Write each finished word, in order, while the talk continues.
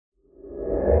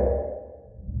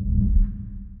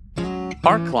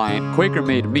Our client, Quaker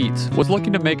Made Meats, was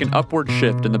looking to make an upward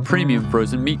shift in the premium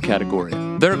frozen meat category.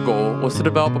 Their goal was to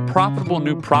develop a profitable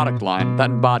new product line that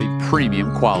embodied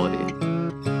premium quality.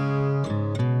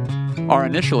 Our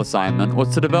initial assignment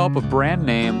was to develop a brand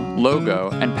name,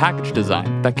 logo, and package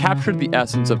design that captured the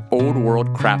essence of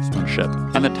old-world craftsmanship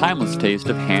and the timeless taste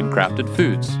of handcrafted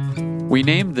foods. We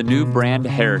named the new brand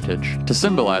Heritage to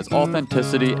symbolize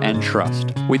authenticity and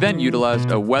trust. We then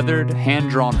utilized a weathered,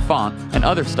 hand-drawn font and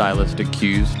other stylistic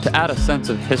cues to add a sense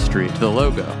of history to the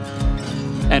logo,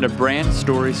 and a brand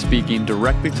story speaking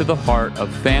directly to the heart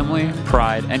of family,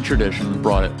 pride, and tradition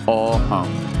brought it all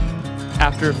home.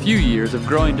 After a few years of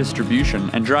growing distribution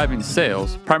and driving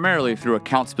sales, primarily through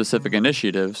account-specific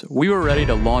initiatives, we were ready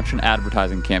to launch an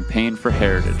advertising campaign for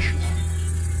Heritage.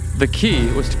 The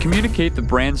key was to communicate the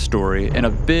brand story in a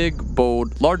big,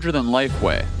 bold, larger-than-life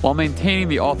way, while maintaining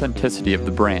the authenticity of the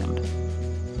brand.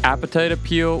 Appetite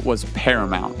appeal was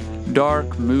paramount.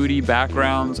 Dark, moody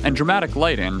backgrounds and dramatic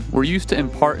lighting were used to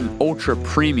impart an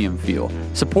ultra-premium feel,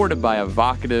 supported by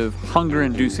evocative,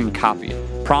 hunger-inducing copy,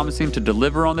 promising to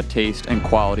deliver on the taste and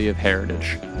quality of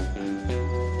Heritage.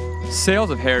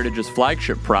 Sales of Heritage's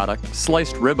flagship product,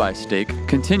 sliced ribeye steak,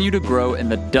 continue to grow in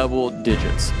the double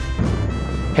digits.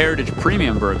 Heritage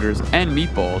premium burgers and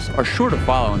meatballs are sure to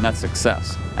follow in that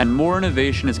success, and more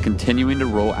innovation is continuing to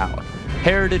roll out.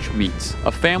 Heritage Meats,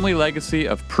 a family legacy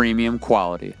of premium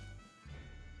quality.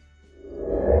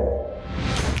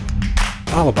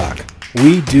 Alabak,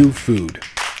 we do food.